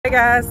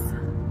guys,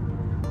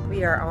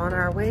 we are on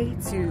our way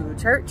to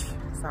church.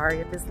 Sorry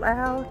if it's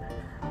loud,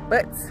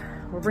 but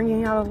we're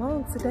bringing y'all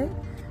along today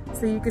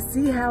so you can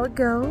see how it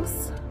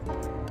goes.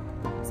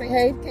 Say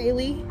hey,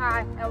 Kaylee.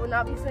 Hi, I will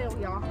not be saying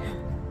with y'all.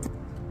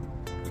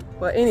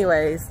 Well,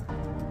 anyways,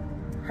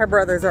 her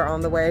brothers are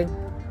on the way,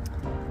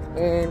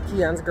 and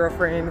Keon's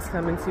girlfriend is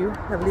coming too,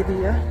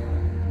 Olivia.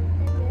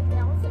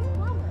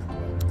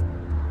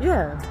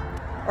 Yeah,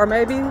 or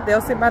maybe they'll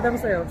sit by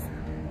themselves.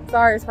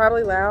 Sorry, it's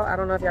probably loud. I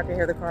don't know if y'all can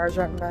hear the cars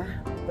driving by,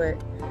 but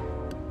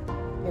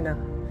you know,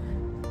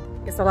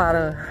 it's a lot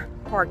of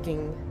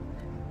parking,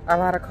 a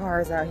lot of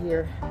cars out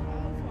here.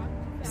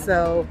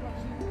 So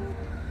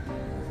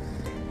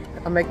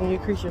I'm making you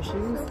crease your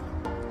shoes.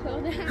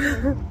 Slow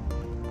down.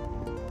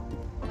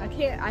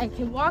 I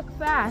can walk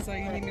fast. So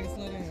you need me to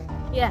slow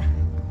down? Yeah.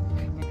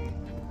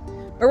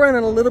 We're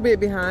running a little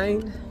bit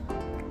behind,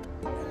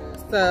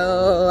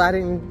 so I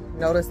didn't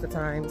notice the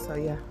time, so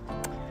yeah.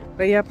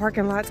 But yeah,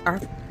 parking lots are,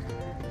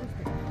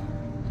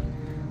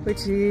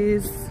 which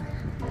is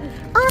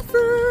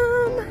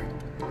awesome,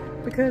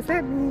 because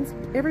that means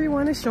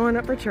everyone is showing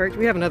up for church.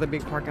 We have another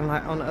big parking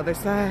lot on the other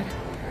side,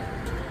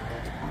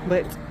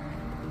 but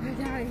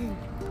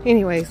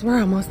anyways, we're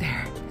almost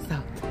there.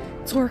 So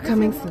tour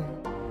coming soon.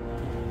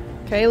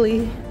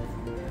 Kaylee,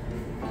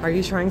 are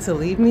you trying to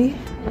leave me?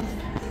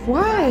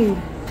 Why?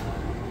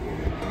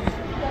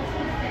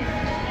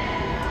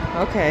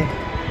 Okay.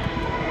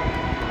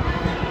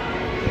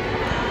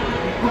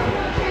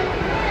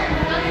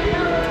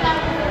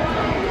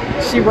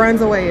 She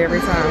runs away every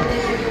time.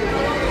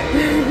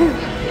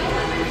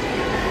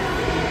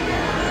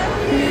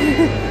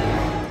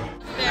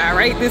 All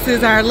right, this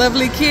is our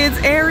lovely kids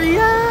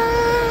area.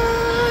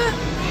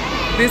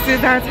 This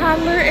is our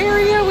toddler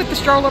area with the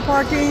stroller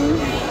parking.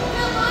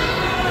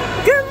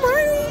 Good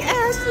morning,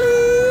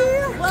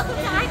 Ashley. Welcome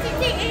to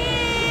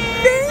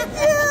ITTN. Thank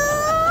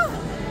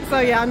you. So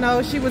y'all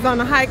know she was on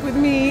a hike with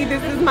me.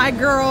 This is my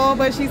girl,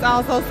 but she's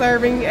also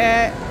serving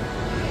at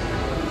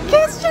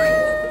Kids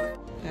Church.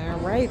 All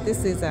right,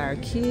 this is our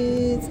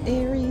kids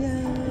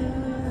area.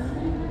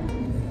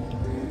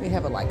 We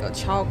have like a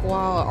chalk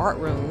wall, art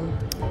room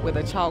with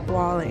a chalk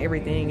wall and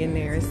everything in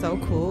there. It's so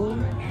cool.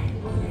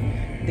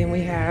 Then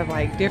we have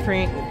like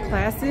different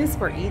classes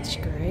for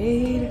each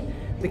grade.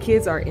 The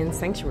kids are in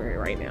sanctuary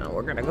right now.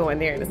 We're gonna go in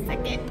there in a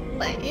second,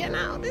 but you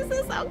know, this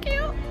is so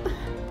cute.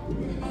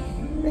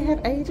 They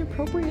have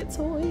age-appropriate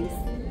toys.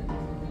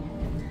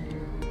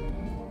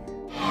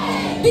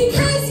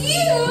 Because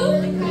you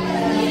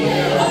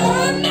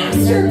are a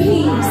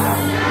masterpiece.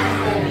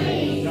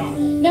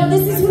 Now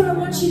this is what I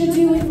want you to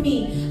do with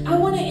me. I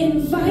want to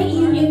invite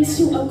you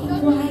into a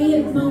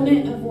quiet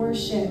moment of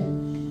worship.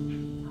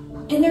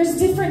 And there's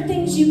different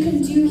things you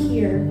can do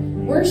here.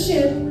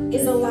 Worship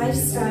is a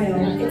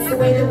lifestyle. It's the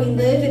way that we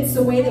live, it's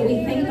the way that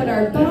we think, but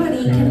our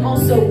body can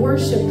also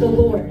worship the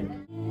Lord.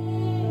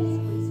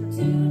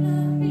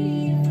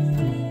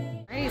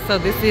 So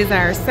this is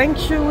our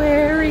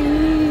sanctuary.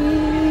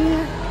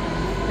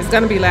 It's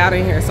gonna be loud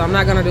in here, so I'm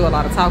not gonna do a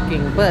lot of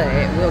talking, but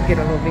we'll get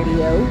a little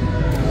video.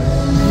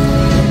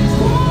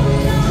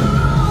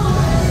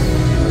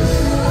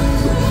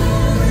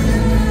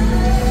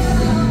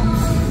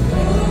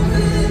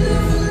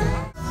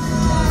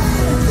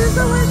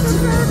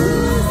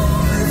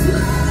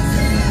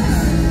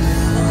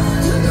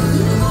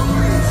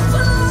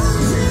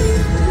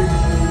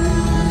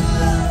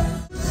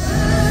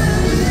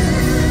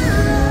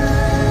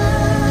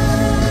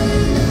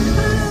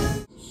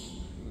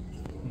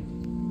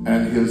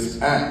 And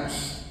his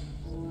acts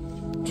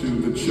to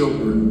the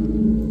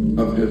children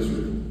of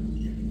Israel.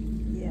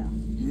 Yeah.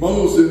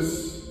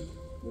 Moses,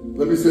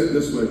 let me say it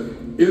this way,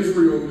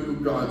 Israel knew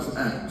God's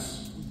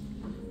acts,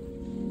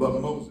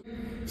 but Moses,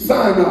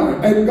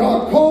 Sinai, and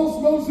God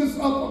called Moses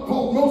up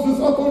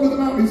onto the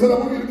mountain. He said, I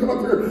want you to come up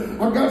here.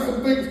 I've got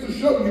some things to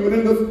show you. And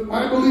in the,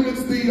 I believe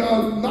it's the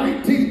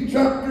 19th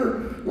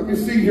chapter. Let me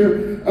see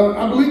here.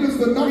 I believe it's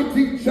the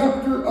 19th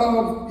chapter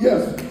of,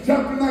 yes,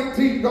 chapter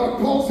 19. God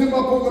calls him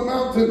up on the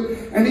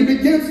mountain, and he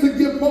begins to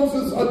give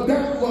Moses a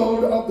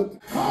download of the...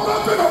 Caught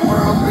up in a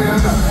whirlwind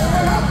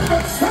and up in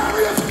a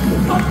chariot.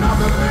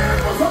 Another man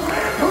was a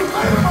man who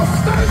made a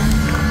mistake.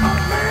 A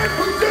man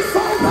who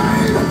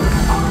disobeyed.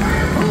 A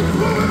man who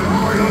blew it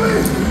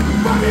royally.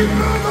 But he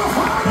knew the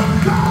heart of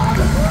God.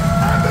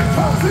 And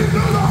because he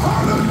knew the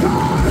heart of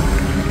God,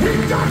 he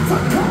got to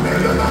come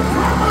into the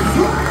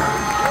promised land.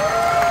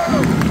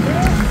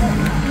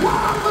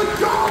 Why would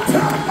God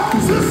tell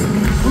Moses,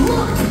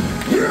 look,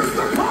 here's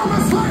the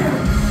promised land,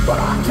 but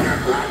I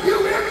can't let you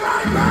in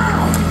right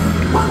now.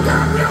 But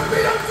there will be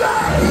a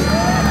day.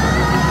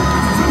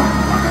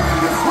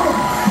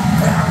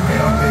 There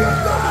will be a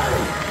day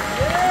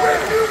when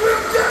you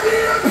will get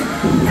in,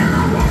 and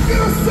I want you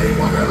to see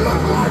what it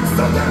looks like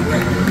so that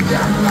when you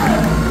get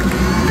there,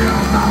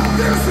 you'll know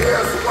this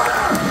is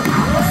where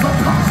I was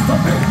supposed to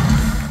be.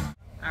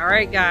 All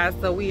right, guys,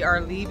 so we are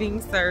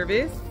leaving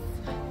service.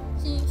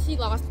 She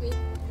lost me.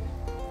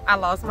 I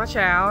lost my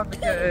child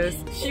because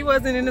she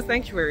wasn't in the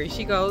sanctuary.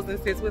 She goes and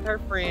sits with her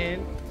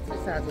friend. Switch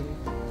sides with me.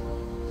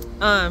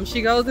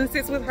 She goes and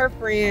sits with her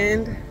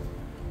friend.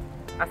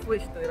 I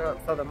switched it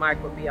up so the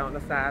mic would be on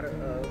the side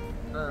of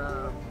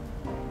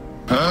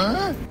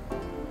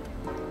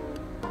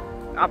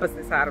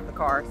opposite side of the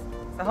cars.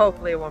 So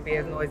hopefully it won't be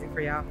as noisy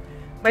for y'all.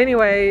 But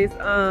anyways,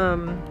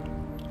 oh,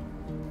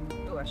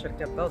 I should have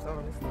kept those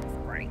on. This is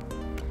bright.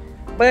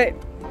 But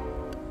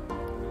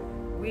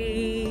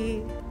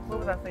what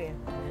was I saying?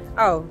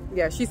 Oh,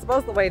 yeah, she's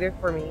supposed to wait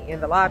for me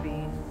in the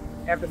lobby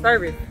after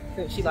service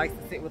since she likes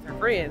to sit with her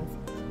friends.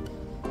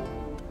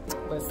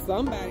 But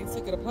somebody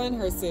took it upon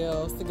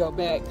herself to go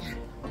back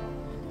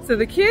to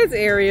the kids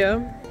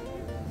area.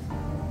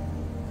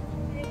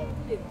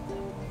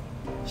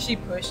 She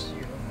pushed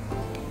you.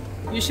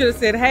 You should have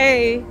said,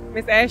 hey,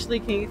 Miss Ashley,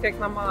 can you text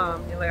my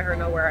mom and let her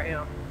know where I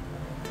am?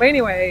 But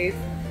anyways,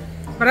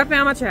 but I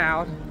found my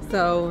child,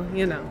 so,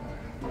 you know.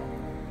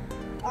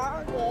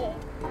 All good.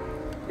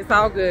 It's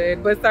all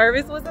good. But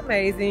service was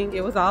amazing.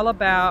 It was all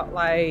about,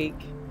 like,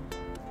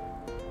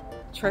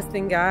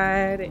 trusting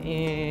God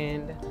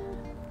and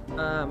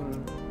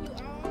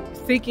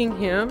seeking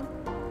Him.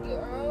 You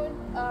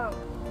own,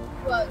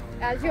 well,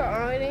 as you're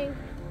owning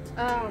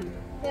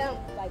Him,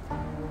 like,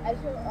 as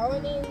you're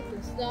owning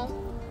the stuff,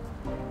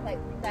 like,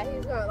 that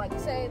He's gonna, like,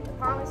 say the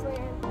promised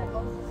land that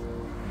Moses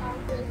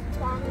just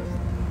promised.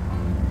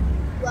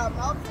 Well,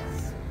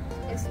 Moses,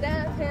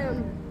 instead of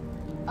him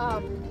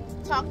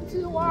talking to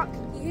the rock,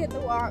 he hit the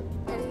rock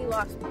and he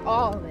lost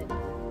all of it.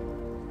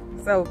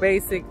 So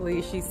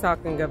basically, she's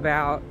talking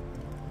about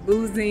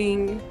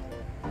losing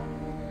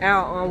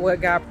out on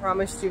what God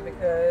promised you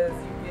because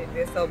you get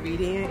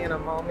disobedient in a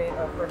moment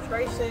of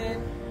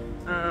frustration.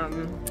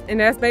 And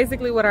that's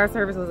basically what our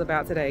service was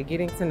about today,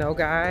 getting to know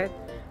God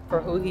for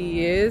who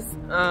He is,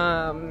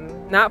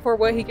 not for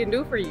what He can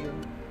do for you.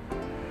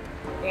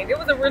 And it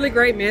was a really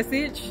great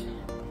message,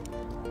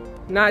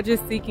 not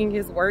just seeking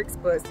His works,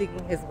 but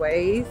seeking His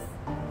ways,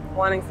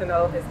 wanting to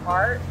know His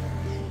heart.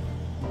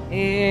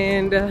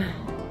 And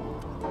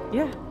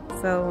yeah,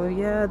 so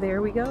yeah,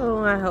 there we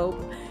go. I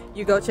hope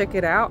you go check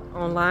it out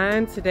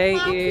online. Today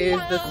is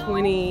the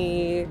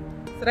 23rd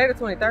or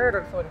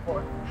the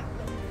 24th?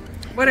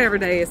 Whatever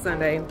day is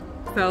Sunday.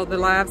 So the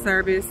live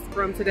service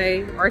from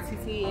today,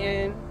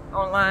 RTTN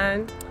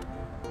online.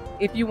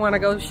 If you want to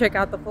go check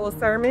out the full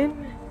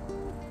sermon,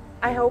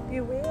 I hope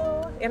you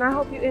will. And I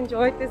hope you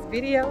enjoyed this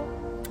video.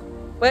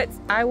 But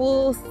I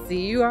will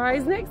see you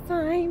guys next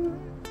time.